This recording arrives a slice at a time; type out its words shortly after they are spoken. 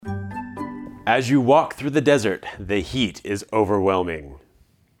As you walk through the desert, the heat is overwhelming.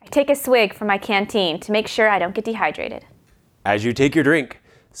 I take a swig from my canteen to make sure I don't get dehydrated. As you take your drink,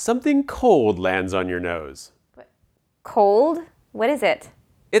 something cold lands on your nose. Cold? What is it?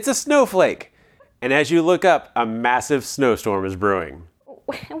 It's a snowflake. And as you look up, a massive snowstorm is brewing.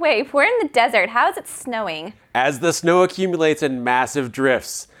 Wait, we're in the desert. How is it snowing? As the snow accumulates in massive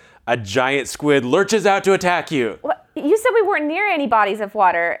drifts, a giant squid lurches out to attack you. What? You said we weren't near any bodies of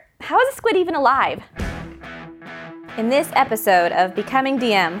water. How is a squid even alive? In this episode of Becoming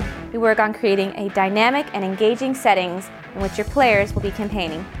DM, we work on creating a dynamic and engaging settings in which your players will be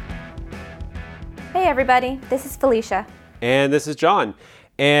campaigning. Hey everybody, this is Felicia. And this is John.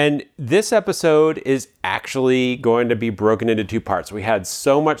 And this episode is actually going to be broken into two parts. We had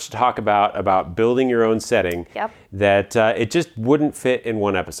so much to talk about building your own setting that it just wouldn't fit in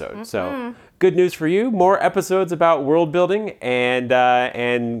one episode. Mm-hmm. So good news for you, more episodes about world building.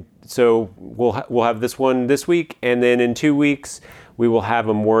 And so we'll have this one this week. And then in 2 weeks, we will have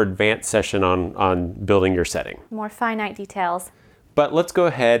a more advanced session on building your setting. More finite details. But let's go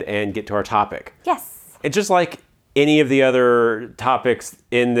ahead and get to our topic. Yes. And just like any of the other topics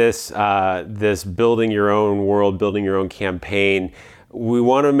in this building your own world, building your own campaign, we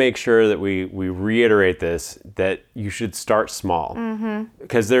want to make sure that we reiterate this, that you should start small.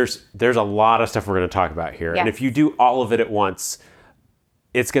 Because there's a lot of stuff we're going to talk about here. Yes. And if you do all of it at once,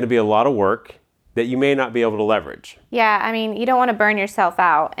 it's going to be a lot of work that you may not be able to leverage. Yeah, I mean, you don't want to burn yourself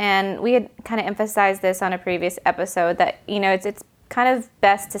out. And we had kind of emphasized this on a previous episode that, it's kind of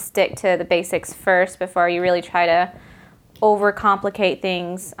best to stick to the basics first before you really try to overcomplicate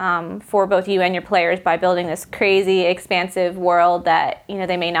things for both you and your players by building this crazy, expansive world that,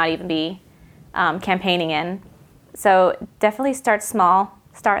 they may not even be campaigning in. So definitely start small,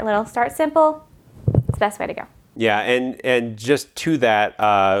 start little, start simple. It's the best way to go. Yeah, and just to that,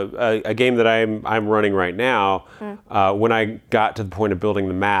 a game that I'm running right now, when I got to the point of building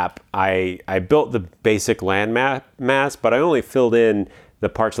the map, I built the basic land mass, but I only filled in the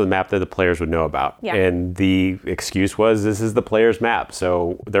parts of the map that the players would know about. Yeah. And the excuse was, this is the player's map,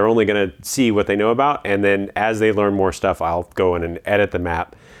 so they're only going to see what they know about, and then as they learn more stuff, I'll go in and edit the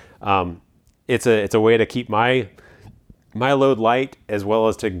map. It's a way to keep my load light, as well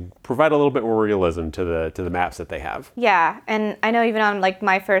as to provide a little bit more realism to the maps that they have. Yeah, and I know even on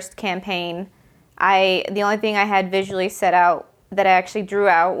my first campaign, the only thing I had visually set out that I actually drew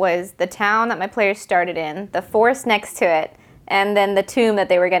out was the town that my players started in, the forest next to it, and then the tomb that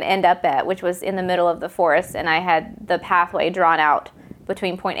they were going to end up at, which was in the middle of the forest, and I had the pathway drawn out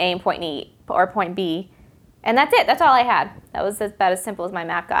between point A and point B, and that's it. That's all I had. That was about as simple as my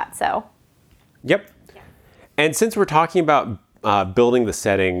map got. So. Yep. And since we're talking about building the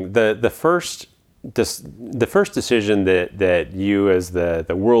setting, the first decision that you as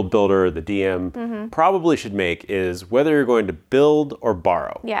the world builder, the DM, probably should make is whether you're going to build or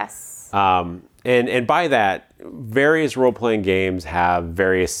borrow. Yes. And by that, various role-playing games have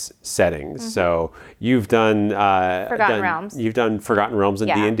various settings. So you've done Forgotten Realms. You've done Forgotten Realms in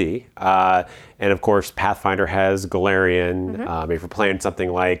D&D, and of course Pathfinder has Golarion. If you're playing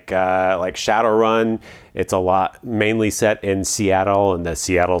something like Shadowrun, it's a lot mainly set in Seattle and the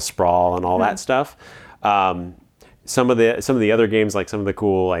Seattle sprawl and all that stuff. Some of the other games, like some of the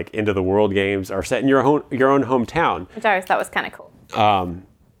cool like Into the World games, are set in your own hometown, which I always thought was kind of cool.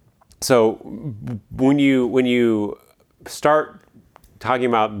 So when you start talking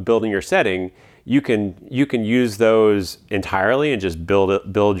about building your setting, you can use those entirely and just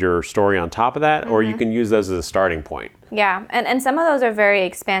build your story on top of that, or you can use those as a starting point. Yeah, and some of those are very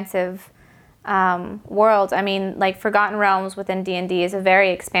expansive worlds. I mean, like Forgotten Realms within D&D is a very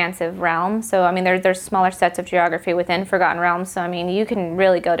expansive realm. So I mean, there's smaller sets of geography within Forgotten Realms. So I mean, you can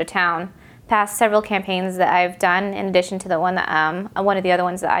really go to town. Past several campaigns that I've done, in addition to the one that one of the other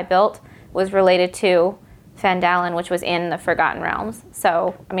ones that I built, was related to Phandalin, which was in the Forgotten Realms.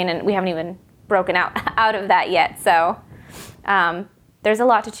 So, I mean, and we haven't even broken out of that yet. So, there's a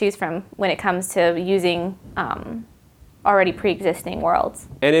lot to choose from when it comes to using already pre-existing worlds.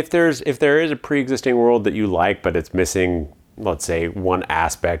 And if there is a pre-existing world that you like, but it's missing, let's say, one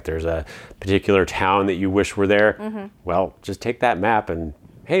aspect, there's a particular town that you wish were there, well, just take that map and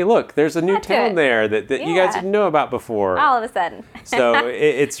hey, look, there's a new town there that you guys didn't know about before. All of a sudden. So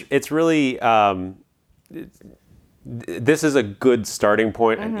it's really, this is a good starting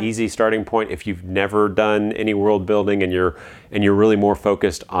point, an easy starting point if you've never done any world building and you're really more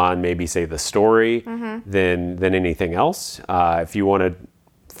focused on maybe say the story than anything else. If you want to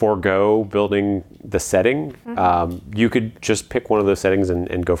forego building the setting, you could just pick one of those settings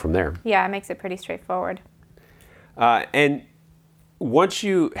and go from there. Yeah, it makes it pretty straightforward. And once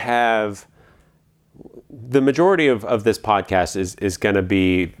you have the majority of this podcast is going to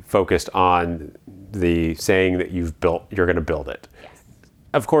be focused on the saying that you're going to build it. Yes.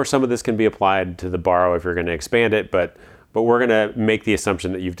 Of course, some of this can be applied to the borrow if you're going to expand it, but we're going to make the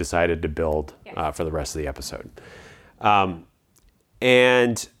assumption that you've decided to build for the rest of the episode.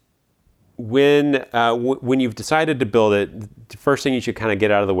 And when you've decided to build it, the first thing you should kind of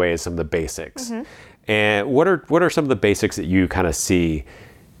get out of the way is some of the basics. Mm-hmm. And what are some of the basics that you kind of see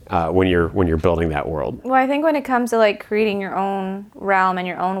when you're building that world? Well, I think when it comes to like creating your own realm and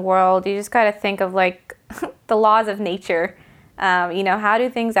your own world, you just got to think of like the laws of nature. How do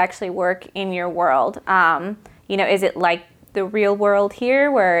things actually work in your world? Is it like the real world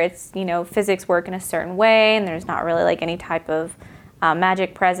here where it's, physics work in a certain way and there's not really like any type of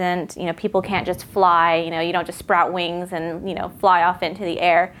magic present? People can't just fly, you don't just sprout wings and, fly off into the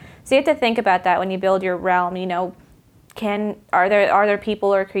air. So you have to think about that when you build your realm. Are there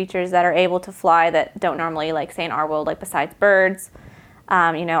people or creatures that are able to fly that don't normally, like say in our world, like besides birds?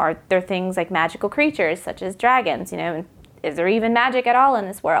 Are there things like magical creatures such as dragons? Is there even magic at all in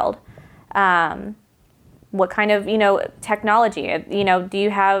this world? What kind of, technology? Do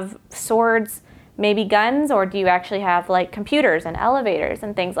you have swords, maybe guns, or do you actually have like computers and elevators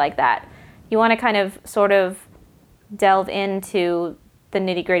and things like that? You want to kind of sort of delve into the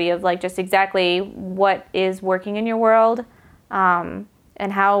nitty-gritty of like just exactly what is working in your world, and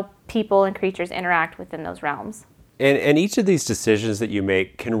how people and creatures interact within those realms. And each of these decisions that you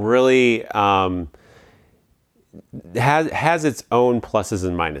make can really has its own pluses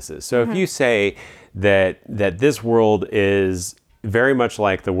and minuses. So if you say that this world is very much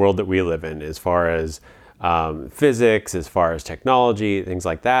like the world that we live in, as far as physics, as far as technology, things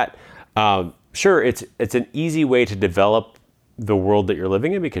like that, sure, it's an easy way to develop the world that you're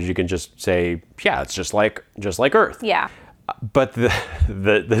living in, because you can just say, yeah, it's just like Earth. Yeah. But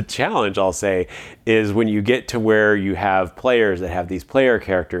the challenge, I'll say, is when you get to where you have players that have these player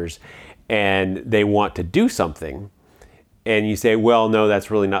characters and they want to do something, and you say, well, no,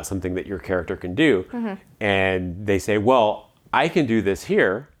 that's really not something that your character can do. Mm-hmm. And they say, well, I can do this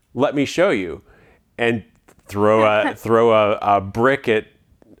here. Let me show you. And throw a brick at.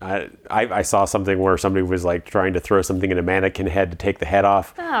 I saw something where somebody was like trying to throw something at a mannequin head to take the head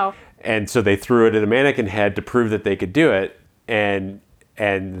off. Oh. And so they threw it at a mannequin head to prove that they could do it. And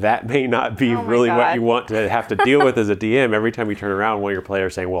that may not be really what you want to have to deal with as a DM every time you turn around, one of your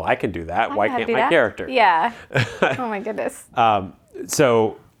players saying, well, I can do that. Why can't my character? Yeah. Oh my goodness.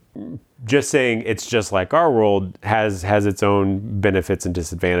 So just saying it's just like our world has its own benefits and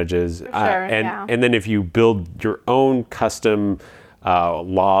disadvantages. For sure, and then if you build your own custom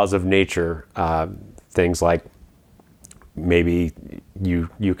laws of nature, things like maybe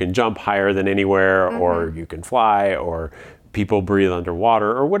you can jump higher than anywhere, or you can fly, or people breathe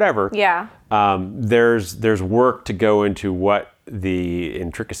underwater, or whatever. Yeah. There's work to go into what the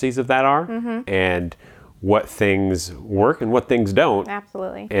intricacies of that are, and what things work and what things don't.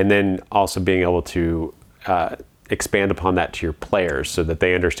 Absolutely. And then also being able to expand upon that to your players so that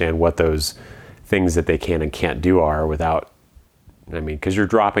they understand what those things that they can and can't do are without, because you're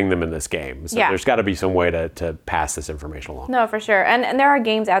dropping them in this game. So there's got to be some way to pass this information along. No, for sure. And there are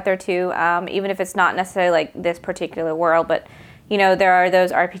games out there too, even if it's not necessarily like this particular world, but there are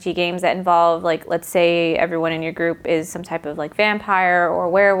those RPG games that involve, like, let's say everyone in your group is some type of like vampire or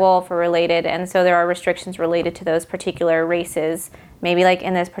werewolf or related, and so there are restrictions related to those particular races. Maybe like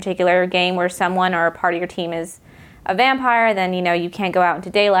in this particular game where someone or a part of your team is a vampire, then you can't go out into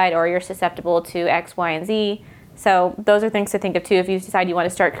daylight, or you're susceptible to X, Y, and Z. So those are things to think of too if you decide you want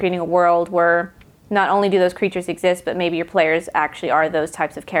to start creating a world where not only do those creatures exist, but maybe your players actually are those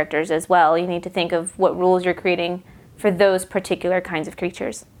types of characters as well. You need to think of what rules you're creating for those particular kinds of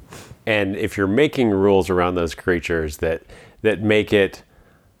creatures. And if you're making rules around those creatures that make it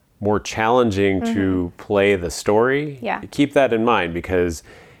more challenging to play the story, keep that in mind, because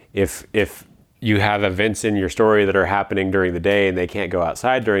if you have events in your story that are happening during the day and they can't go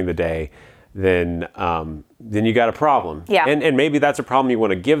outside during the day, then you got a problem. Yeah. And maybe that's a problem you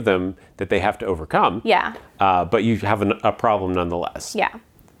want to give them that they have to overcome. Yeah. But you have a problem nonetheless. Yeah.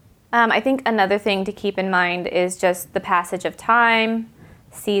 I think another thing to keep in mind is just the passage of time,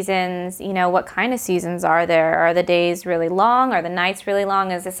 seasons. What kind of seasons are there? Are the days really long? Are the nights really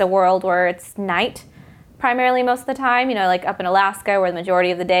long? Is this a world where it's night primarily most of the time? Like up in Alaska, where the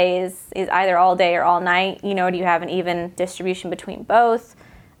majority of the day is either all day or all night. Do you have an even distribution between both?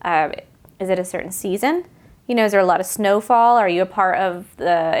 Is it a certain season? Is there a lot of snowfall? Are you a part of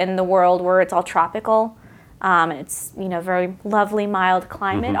in the world where it's all tropical? It's, very lovely, mild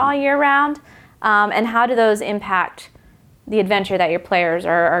climate all year round. And how do those impact the adventure that your players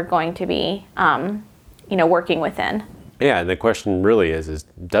are going to be, working within. Yeah, and the question really is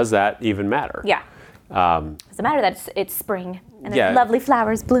does that even matter? Yeah. Does it matter that it's spring and there's lovely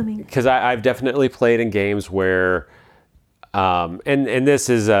flowers blooming? Because I've definitely played in games where, and this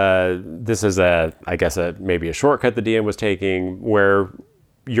is I guess maybe a shortcut the DM was taking, where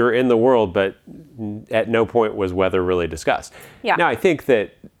you're in the world, but at no point was weather really discussed. Yeah. Now I think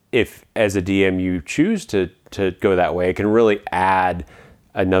that if as a DM you choose to go that way, it can really add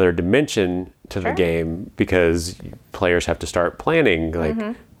another dimension to the game, because players have to start planning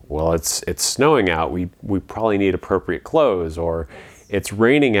like, well, it's snowing out. We probably need appropriate clothes, or it's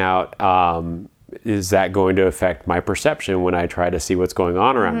raining out. Is that going to affect my perception when I try to see what's going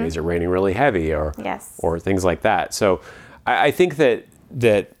on around me? Is it raining really heavy, or things like that? So I think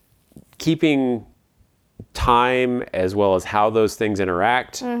that keeping time as well as how those things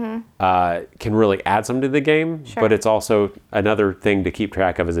interact can really add something to the game, but it's also another thing to keep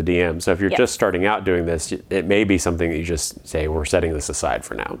track of as a DM. So if you're just starting out doing this, it may be something that you just say, we're setting this aside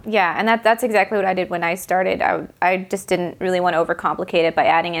for now. Yeah, and that's exactly what I did when I started. I just didn't really want to overcomplicate it by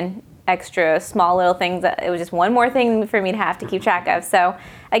adding in extra small little things. That it was just one more thing for me to have to keep track of. So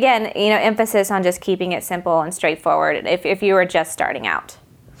again, emphasis on just keeping it simple and straightforward if you were just starting out.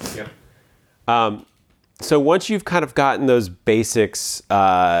 Yep. So once you've kind of gotten those basics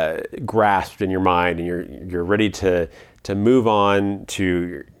grasped in your mind, and you're ready to move on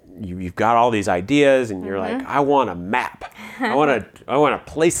to you've got all these ideas, and you're like, I want a map. I want to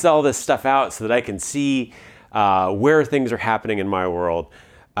place all this stuff out so that I can see where things are happening in my world.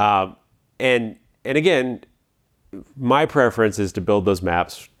 And again, my preference is to build those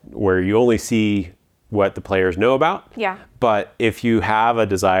maps where you only see what the players know about. Yeah. But if you have a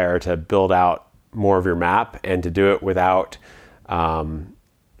desire to build out more of your map and to do it without a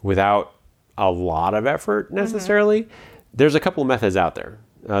lot of effort necessarily, there's a couple of methods out there.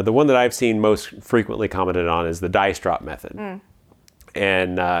 The one that I've seen most frequently commented on is the dice drop method.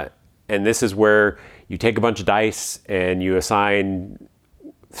 And this is where you take a bunch of dice and you assign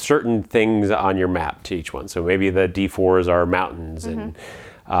certain things on your map to each one. So maybe the D4s are mountains, and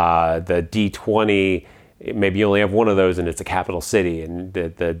the D20, maybe you only have one of those and it's a capital city, and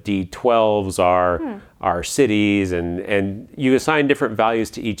the D12s are cities, and you assign different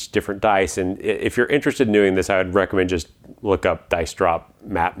values to each different dice. And if you're interested in doing this, I would recommend just look up dice drop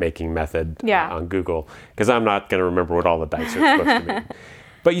map making method on Google, because I'm not going to remember what all the dice are supposed to mean.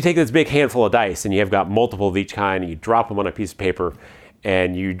 But you take this big handful of dice and you have got multiple of each kind, and you drop them on a piece of paper,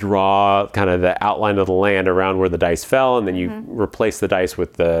 and you draw kind of the outline of the land around where the dice fell, and then you replace the dice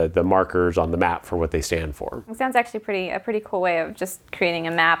with the markers on the map for what they stand for. It sounds actually a pretty cool way of just creating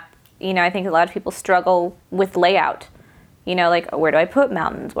a map. I think a lot of people struggle with layout. Like, where do I put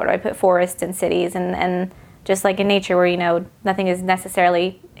mountains? Where do I put forests and cities? And just like in nature, where nothing is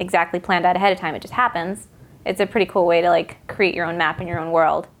necessarily exactly planned out ahead of time, it just happens. It's a pretty cool way to like create your own map in your own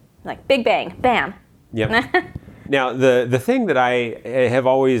world. Like, big bang, bam. Yep. Now, the thing that I have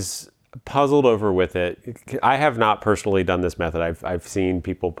always puzzled over with it, I have not personally done this method. I've seen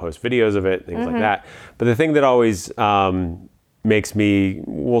people post videos of it, things like that. But the thing that always makes me,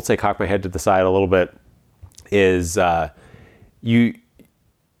 we'll say, cock my head to the side a little bit is you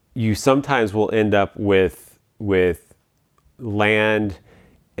sometimes will end up with land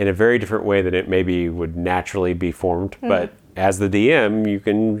in a very different way than it maybe would naturally be formed. But as the DM,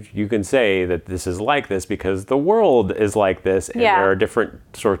 you can say that this is like this because the world is like this, and there are different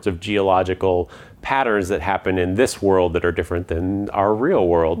sorts of geological patterns that happen in this world that are different than our real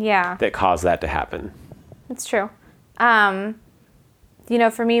world that cause that to happen. That's true. For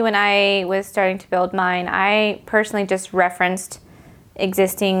me, when I was starting to build mine, I personally just referenced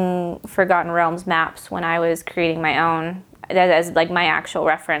existing Forgotten Realms maps when I was creating my own as like my actual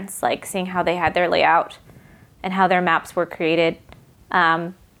reference, like seeing how they had their layout and how their maps were created.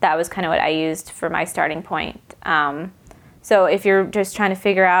 That was kind of what I used for my starting point. So if you're just trying to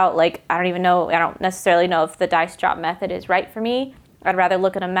figure out, like, I don't necessarily know if the dice drop method is right for me. I'd rather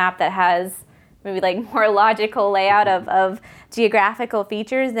look at a map that has maybe like more logical layout of geographical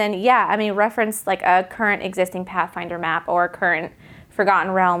features, then reference like a current existing Pathfinder map or a current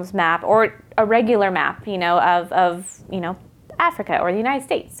Forgotten Realms map or a regular map, of Africa or the United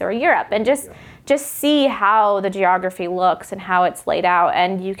States or Europe, and just see how the geography looks and how it's laid out,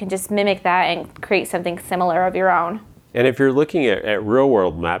 and you can just mimic that and create something similar of your own. And if you're looking at real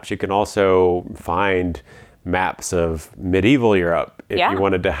world maps, you can also find maps of medieval Europe if you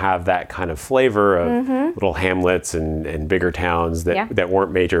wanted to have that kind of flavor of little hamlets and bigger towns that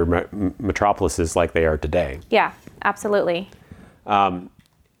weren't major metropolises like they are today. Yeah, absolutely. And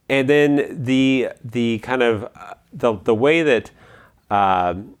then the kind of the way that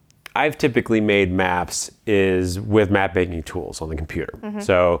I've typically made maps is with map making tools on the computer.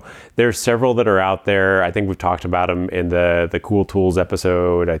 So there's several that are out there. I think we've talked about them in the Cool Tools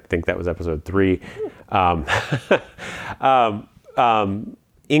episode. I think that was episode 3.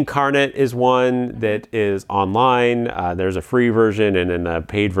 Inkarnate is one that is online. There's a free version and then a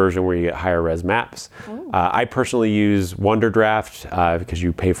paid version where you get higher res maps. I personally use WonderDraft because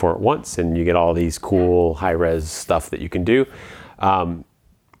you pay for it once and you get all these cool high res stuff that you can do.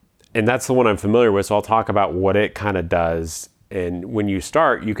 And that's the one I'm familiar with, so I'll talk about what it kind of does. And when you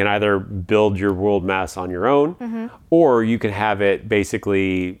start, you can either build your world maps on your own, or you can have it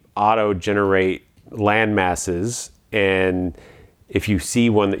basically auto-generate land masses, and if you see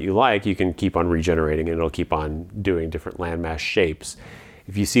one that you like, you can keep on regenerating and it'll keep on doing different landmass shapes.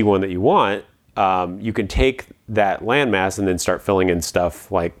 If you see one that you want, you can take that landmass and then start filling in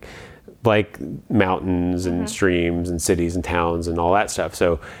stuff like mountains and streams and cities and towns and all that stuff.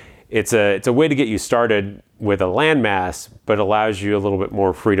 So it's a way to get you started with a landmass, but allows you a little bit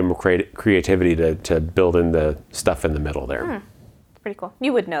more freedom of creativity to build in the stuff in the middle there. Pretty cool.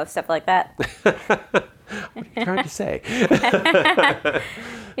 You would know stuff like that. What are you trying to say?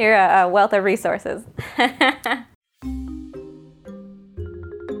 You're a wealth of resources.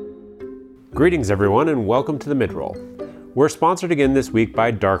 Greetings, everyone, and welcome to the Midroll. We're sponsored again this week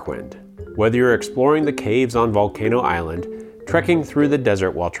by Darkwind. Whether you're exploring the caves on Volcano Island, trekking through the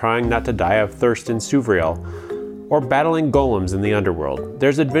desert while trying not to die of thirst in Suvriel, or battling golems in the underworld,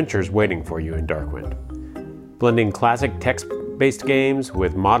 there's adventures waiting for you in Darkwind. Blending classic text-based games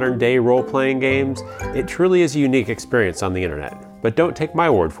with modern-day role-playing games, it truly is a unique experience on the internet. But don't take my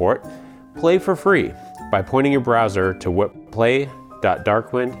word for it. Play for free by pointing your browser to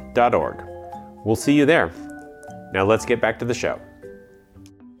play.darkwind.org. We'll see you there. Now let's get back to the show.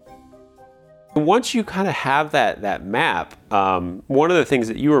 Once you kind of have that map, one of the things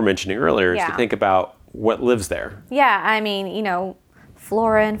that you were mentioning earlier is to think about what lives there. Yeah, I mean,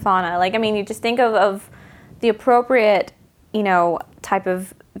 flora and fauna. You just think of the appropriate, type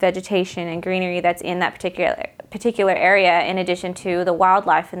of vegetation and greenery that's in that particular area, in addition to the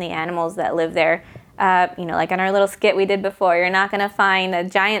wildlife and the animals that live there. Like in our little skit we did before, you're not going to find a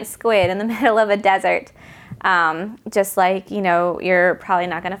giant squid in the middle of a desert. Just like, you're probably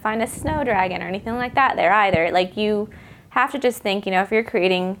not going to find a snow dragon or anything like that there either. Like, you have to just think, if you're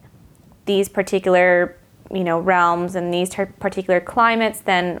creating these particular, realms and these particular climates,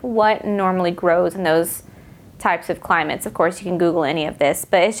 then what normally grows in those types of climates? Of course, you can Google any of this,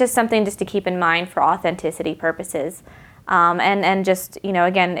 but it's just something just to keep in mind for authenticity purposes. And just,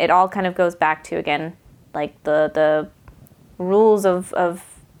 again, it all kind of goes back to, again, like the rules of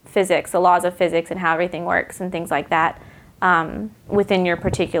physics, the laws of physics and how everything works and things like that within your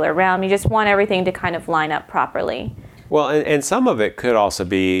particular realm. You just want everything to kind of line up properly. Well, and some of it could also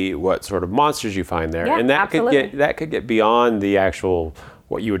be what sort of monsters you find there. Yeah, and that absolutely. could get beyond the actual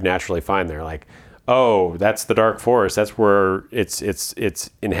what you would naturally find there. Like, oh, that's the dark forest. That's where it's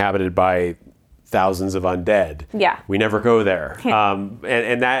inhabited by thousands of undead. Yeah. We never go there.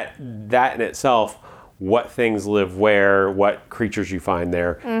 And that in itself, what things live where, what creatures you find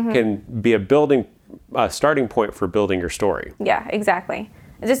there, can be a starting point for building your story. Yeah, exactly.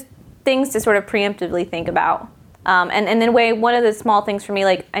 It's just things to sort of preemptively think about. And in a way, one of the small things for me,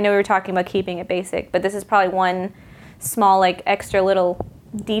 like, I know we were talking about keeping it basic, but this is probably one small, like, extra little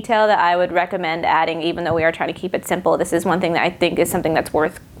detail that I would recommend adding, even though we are trying to keep it simple. This is one thing that I think is something that's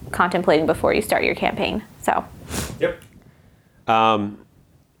worth contemplating before you start your campaign. So. Yep.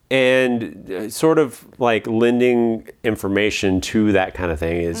 And sort of like lending information to that kind of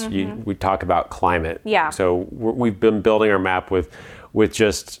thing is we talk about climate. Yeah. So we've been building our map with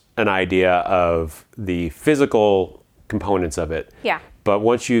just an idea of the physical components of it. Yeah. But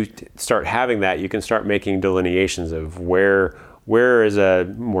once you start having that, you can start making delineations of where is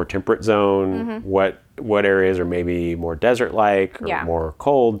a more temperate zone, what areas are maybe more desert-like or more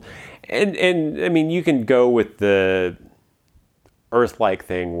cold. And I mean, you can go with the Earth-like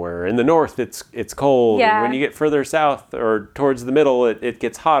thing where in the north it's cold. Yeah. And when you get further south or towards the middle, it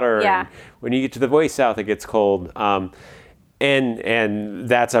gets hotter. Yeah. And when you get to the way south, it gets cold. And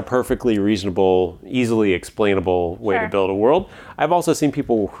that's a perfectly reasonable, easily explainable way to build a world. I've also seen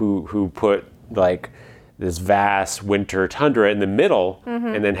people who put like this vast winter tundra in the middle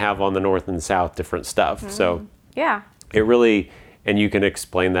and then have on the north and south different stuff. So Yeah. it really, and you can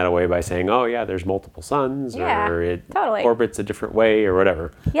explain that away by saying, oh yeah, there's multiple suns or it orbits a different way or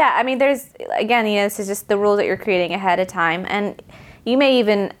whatever. Yeah, I mean, there's, again, this is just the rules that you're creating ahead of time. And you may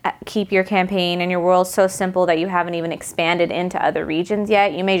even keep your campaign and your world so simple that you haven't even expanded into other regions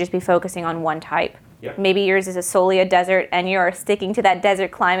yet. You may just be focusing on one type Yep. Maybe yours is solely a desert and you're sticking to that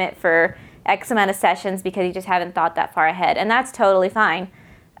desert climate for X amount of sessions because you just haven't thought that far ahead. And that's totally fine.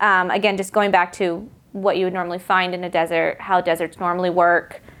 Again, just going back to what you would normally find in a desert, how deserts normally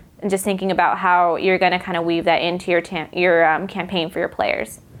work, and just thinking about how you're going to kind of weave that into your campaign for your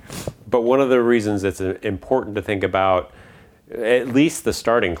players. But one of the reasons it's important to think about at least the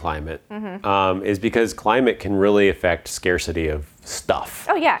starting climate is because climate can really affect scarcity of stuff.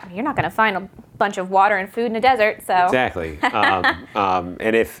 Oh yeah, you're not going to find a bunch of water and food in a desert, so. Exactly.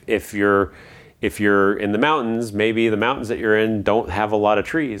 And if you're in the mountains, maybe the mountains that you're in don't have a lot of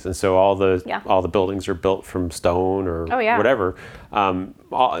trees, and so all the buildings are built from stone or whatever.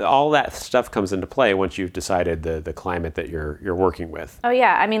 All that stuff comes into play once you've decided the climate that you're working with. Oh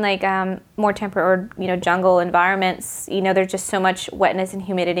yeah, I mean like more temperate or jungle environments. There's just so much wetness and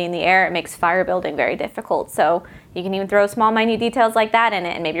humidity in the air. It makes fire building very difficult. So you can even throw small, minute details like that in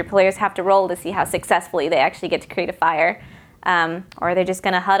it, and maybe your players have to roll to see how successfully they actually get to create a fire, or are they just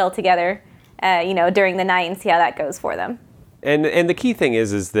going to huddle together? During the night and see how that goes for them. And the key thing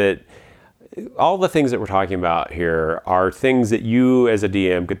is that all the things that we're talking about here are things that you as a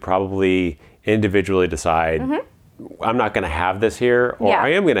DM could probably individually decide, I'm not going to have this here, or I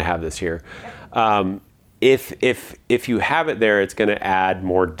am going to have this here. If you have it there, it's going to add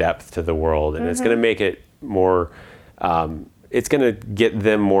more depth to the world, and it's going to make it more, it's going to get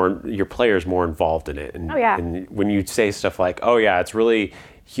your players more involved in it. And, and when you say stuff like, it's really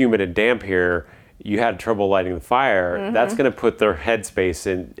humid and damp here, you had trouble lighting the fire, that's going to put their headspace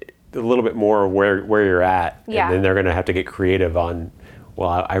in a little bit more where you're at. And then they're going to have to get creative on,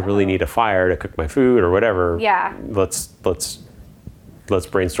 I really need a fire to cook my food or whatever. Yeah. Let's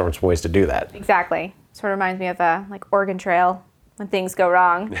brainstorm some ways to do that. Exactly. Sort of reminds me of like Oregon Trail when things go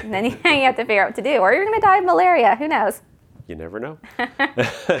wrong, and then you have to figure out what to do, or you're going to die of malaria. Who knows? You never know.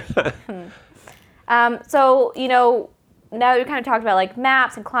 So, now that we kind of talked about like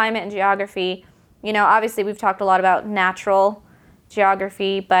maps and climate and geography, obviously we've talked a lot about natural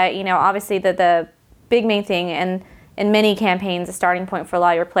geography, but obviously the big main thing and in many campaigns, the starting point for a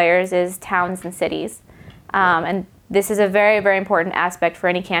lot of your players is towns and cities. And this is a very, very important aspect for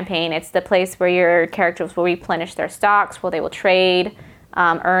any campaign. It's the place where your characters will replenish their stocks, where they will trade,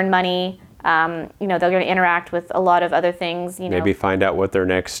 earn money. They're going to interact with a lot of other things. Maybe find out what their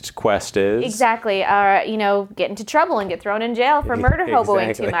next quest is. Exactly. Get into trouble and get thrown in jail for murder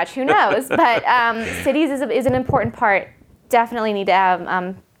hoboing too much. Who knows? But cities is an important part. Definitely need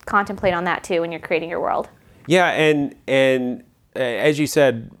to contemplate on that too when you're creating your world. Yeah, and as you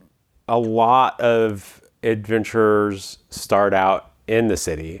said, a lot of adventurers start out in the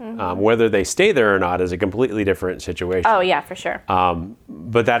city. Whether they stay there or not is a completely different situation. Oh yeah, for sure.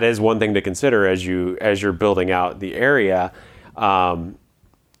 But that is one thing to consider as you're building out the area,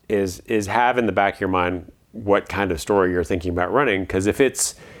 is have in the back of your mind what kind of story you're thinking about running. Because if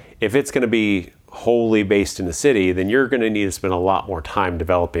it's going to be wholly based in the city, then you're going to need to spend a lot more time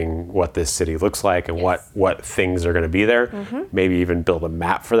developing what this city looks like and what things are going to be there. Maybe even build a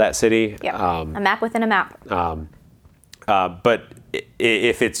map for that city. Yeah, a map within a map. But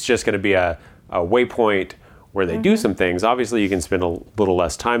if it's just going to be a waypoint where they do some things, obviously you can spend a little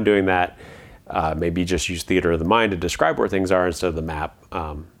less time doing that. Maybe just use theater of the mind to describe where things are instead of the map,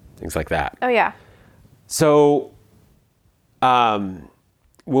 things like that. Oh, yeah. So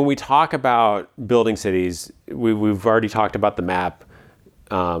when we talk about building cities, we've already talked about the map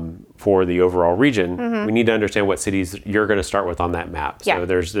for the overall region. We need to understand what cities you're going to start with on that map. So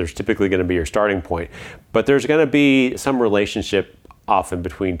there's typically going to be your starting point, but there's going to be some relationship often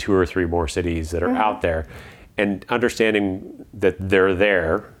between 2 or 3 more cities that are out there, and understanding that they're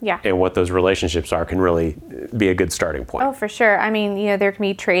there and what those relationships are can really be a good starting point. Oh, for sure. I mean, there can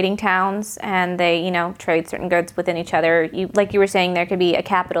be trading towns, and they, trade certain goods within each other. Like you were saying, there could be a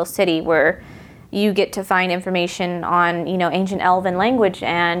capital city where you get to find information on, ancient Elven language,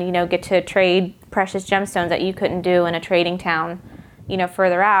 and, get to trade precious gemstones that you couldn't do in a trading town,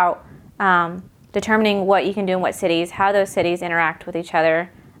 further out. Determining what you can do in what cities, how those cities interact with each other,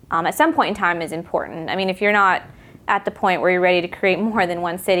 at some point in time is important. I mean, if you're not at the point where you're ready to create more than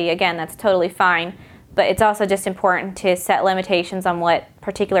one city, again, that's totally fine. But it's also just important to set limitations on what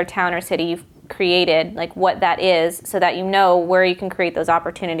particular town or city you've created, like what that is, so that you know where you can create those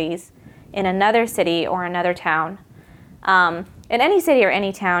opportunities in another city or another town. And any city or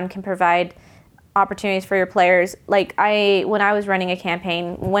any town can provide opportunities for your players. Like when I was running a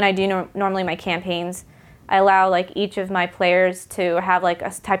campaign, when I do normally my campaigns, I allow each of my players to have a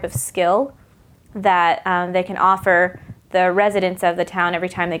type of skill that they can offer the residents of the town every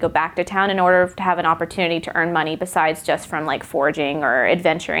time they go back to town in order to have an opportunity to earn money besides just from foraging or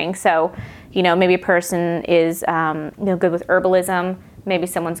adventuring. So, maybe a person is good with herbalism, maybe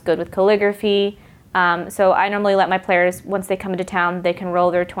someone's good with calligraphy. So I normally let my players, once they come into town, they can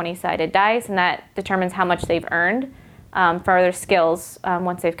roll their 20-sided dice, and that determines how much they've earned for their skills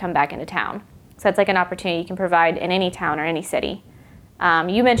once they've come back into town. So that's like an opportunity you can provide in any town or any city.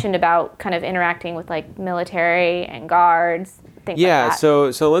 You mentioned about kind of interacting with like military and guards, things like that.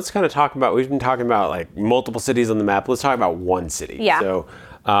 So let's kind of talk about, we've been talking about like multiple cities on the map. Let's talk about one city. Yeah. So,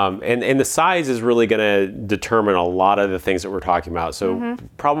 and the size is really going to determine a lot of the things that we're talking about. So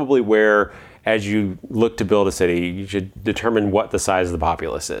probably where, as you look to build a city, you should determine what the size of the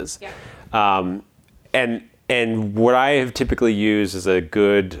populace is. Yeah. And what I have typically used as a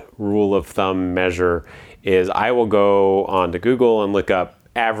good rule of thumb measure is I will go onto Google and look up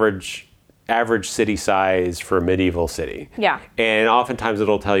average city size for a medieval city. Yeah. And oftentimes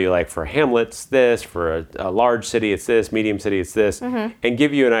it'll tell you like for hamlets this, for a large city it's this, medium city it's this, and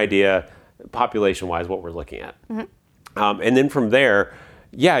give you an idea population-wise what we're looking at. And then from there,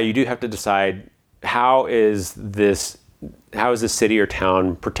 you do have to decide how is this city or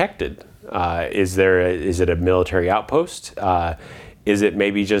town protected? Is it a military outpost? Is it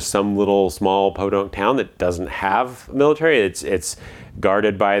maybe just some little small podunk town that doesn't have military? It's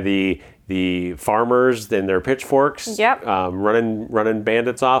guarded by the farmers and their pitchforks, running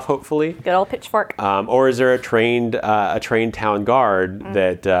bandits off, hopefully. Good old pitchfork. Or is there a trained town guard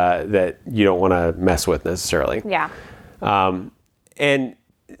that you don't want to mess with necessarily? Yeah. And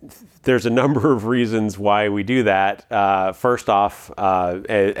there's a number of reasons why we do that. First off,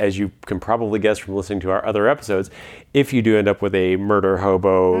 as you can probably guess from listening to our other episodes, if you do end up with a murder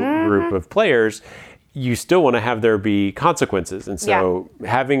hobo group of players, you still want to have there be consequences. And so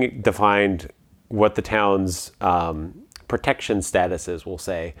having defined what the town's protection status is, we'll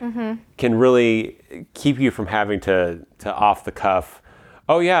say, can really keep you from having to off the cuff,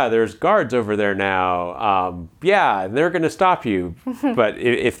 oh yeah, there's guards over there now. They're going to stop you. But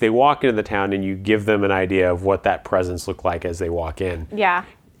if they walk into the town and you give them an idea of what that presence looked like as they walk in,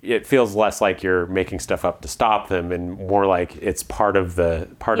 it feels less like you're making stuff up to stop them and more like it's part of the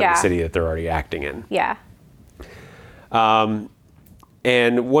city that they're already acting in. Yeah.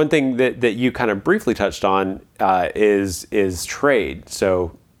 And one thing that you kind of briefly touched on is trade.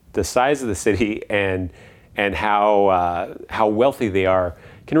 So the size of the city and how wealthy they are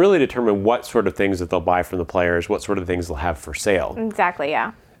can really determine what sort of things that they'll buy from the players, what sort of things they'll have for sale. Exactly,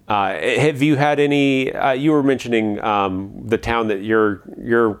 yeah. Have you had any, you were mentioning the town that you're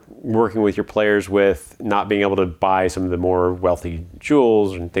working with your players with not being able to buy some of the more wealthy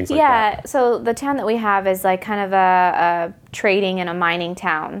jewels and things like that. Yeah, so the town that we have is like kind of a trading and a mining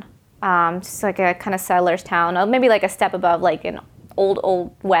town. Just like a kind of settler's town, maybe like a step above like an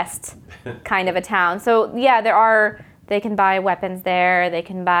old west kind of a town. So yeah, they can buy weapons there, they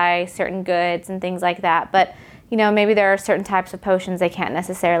can buy certain goods and things like that. But maybe there are certain types of potions they can't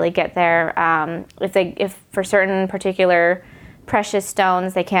necessarily get there. If for certain particular precious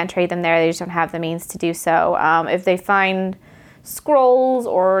stones, they can't trade them there. They just don't have the means to do so. If they find scrolls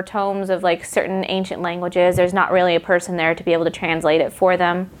or tomes of like certain ancient languages, there's not really a person there to be able to translate it for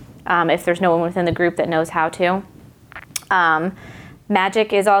them. If there's no one within the group that knows how to.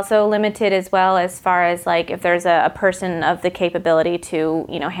 Magic is also limited as well, as far as like if there's a person of the capability to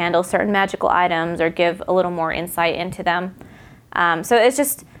handle certain magical items or give a little more insight into them. So it's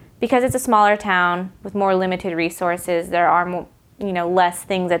just because it's a smaller town with more limited resources, there are more, less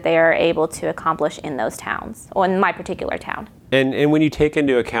things that they are able to accomplish in those towns, or in my particular town. And when you take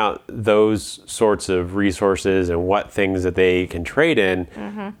into account those sorts of resources and what things that they can trade in,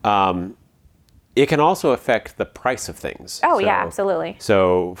 it can also affect the price of things. Oh, yeah, absolutely.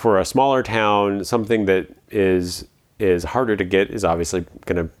 So for a smaller town, something that is harder to get is obviously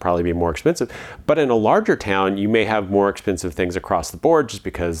going to probably be more expensive. But in a larger town, you may have more expensive things across the board just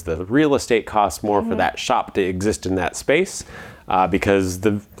because the real estate costs more for that shop to exist in that space because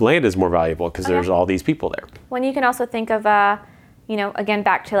the land is more valuable because there's all these people there. Well, you can also think of again,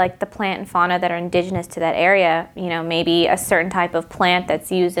 back to like the plant and fauna that are indigenous to that area, maybe a certain type of plant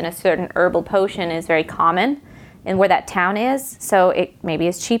that's used in a certain herbal potion is very common in where that town is. So it maybe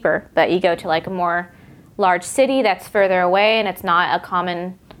is cheaper, but you go to like a more large city that's further away and it's not a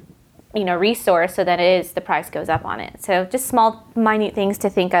common, resource. So then the price goes up on it. So just small, minute things to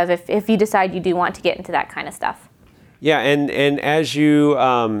think of if you decide you do want to get into that kind of stuff. Yeah, and as you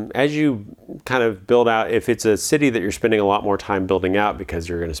kind of build out, if it's a city that you're spending a lot more time building out because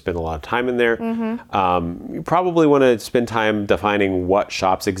you're going to spend a lot of time in there, you probably want to spend time defining what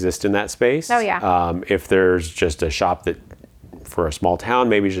shops exist in that space. Oh, yeah. If there's just a shop that, for a small town,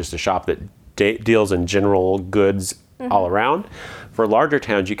 maybe just a shop that deals in general goods all around. For larger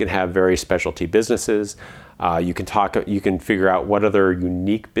towns, you can have very specialty businesses. You can figure out what other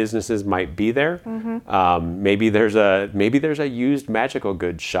unique businesses might be there. Maybe there's a used magical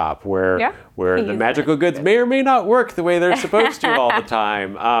goods shop where the magical goods may or may not work the way they're supposed to all the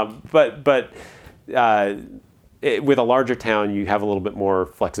time. With a larger town, you have a little bit more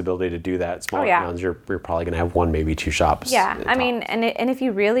flexibility to do that. Smaller towns, you're probably going to have one, maybe two shops. Yeah, I mean, and if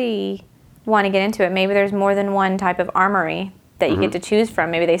you really want to get into it, maybe there's more than one type of armory that you get to choose from.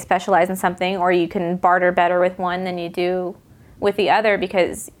 Maybe they specialize in something, or you can barter better with one than you do with the other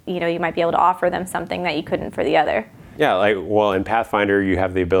because, you might be able to offer them something that you couldn't for the other. Yeah, in Pathfinder, you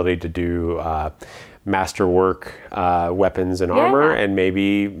have the ability to do masterwork weapons and armor, and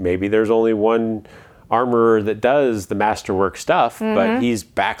maybe there's only one armorer that does the masterwork stuff, but he's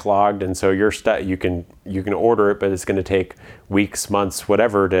backlogged, and so your stuff you can order it, but it's going to take weeks, months,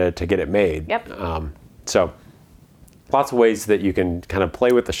 whatever to get it made. So lots of ways that you can kind of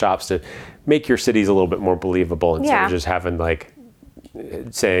play with the shops to make your cities a little bit more believable instead of just having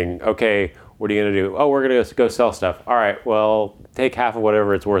saying, okay, what are you going to do? Oh, we're going to go sell stuff. All right, well, take half of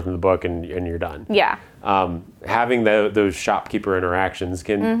whatever it's worth in the book and you're done. Yeah. Having those shopkeeper interactions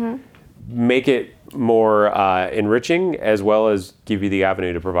can make it more enriching, as well as give you the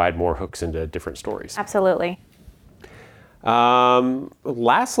avenue to provide more hooks into different stories. Absolutely.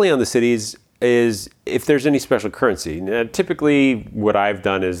 Lastly, on the cities is if there's any special currency. Now, typically, what I've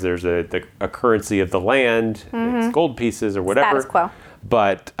done is there's a currency of the land, it's gold pieces or whatever. Status quo.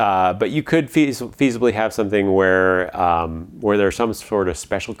 But you could feasibly have something where there's some sort of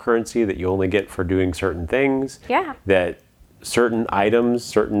special currency that you only get for doing certain things. Yeah. That certain items,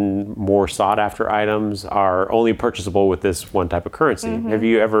 certain more sought after items are only purchasable with this one type of currency. Have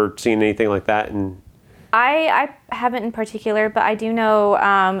you ever seen anything like that? I haven't in particular, but I do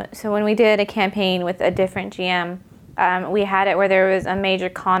know, so when we did a campaign with a different GM, we had it where there was a major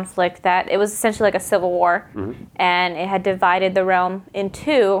conflict that it was essentially like a civil war, and it had divided the realm in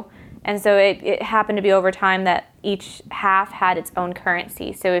two, and so it happened to be over time that each half had its own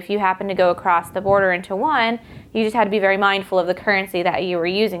currency. So if you happened to go across the border into one, you just had to be very mindful of the currency that you were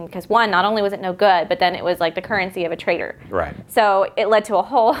using, because one, not only was it no good, but then it was like the currency of a traitor. Right. So it led to a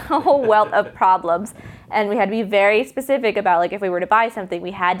whole wealth of problems, and we had to be very specific about if we were to buy something,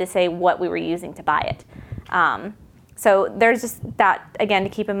 we had to say what we were using to buy it. So there's just that, again, to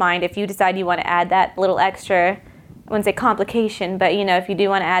keep in mind if you decide you want to add that little extra, I wouldn't say complication, but if you do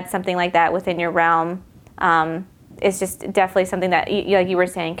want to add something like that within your realm, it's just definitely something that, like you were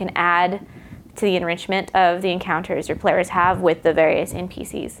saying, can add to the enrichment of the encounters your players have with the various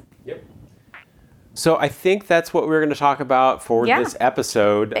NPCs. Yep. So I think that's what we're going to talk about for this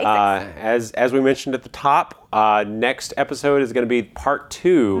episode. As we mentioned at the top, next episode is going to be part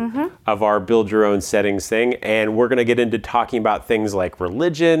 2 of our Build Your Own Settings thing, and we're going to get into talking about things like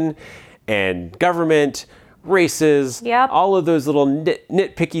religion and government, races, all of those little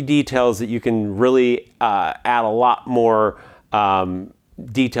nitpicky details that you can really add a lot more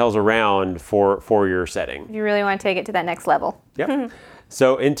details around for your setting. If you really want to take it to that next level. Yep.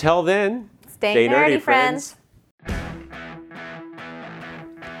 So until then, stay nerdy, friends.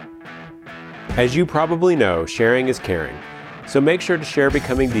 As you probably know, sharing is caring. So make sure to share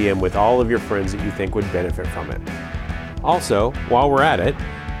Becoming DM with all of your friends that you think would benefit from it. Also, while we're at it,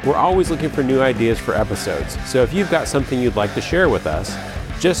 we're always looking for new ideas for episodes. So if you've got something you'd like to share with us,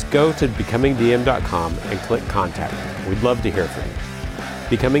 just go to becomingdm.com and click contact. We'd love to hear from you.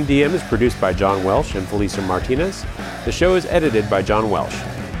 Becoming DM is produced by John Welsh and Felisa Martinez. The show is edited by John Welsh.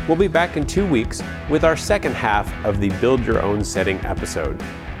 We'll be back in 2 weeks with our second half of the Build Your Own Setting episode.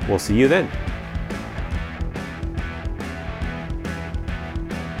 We'll see you then.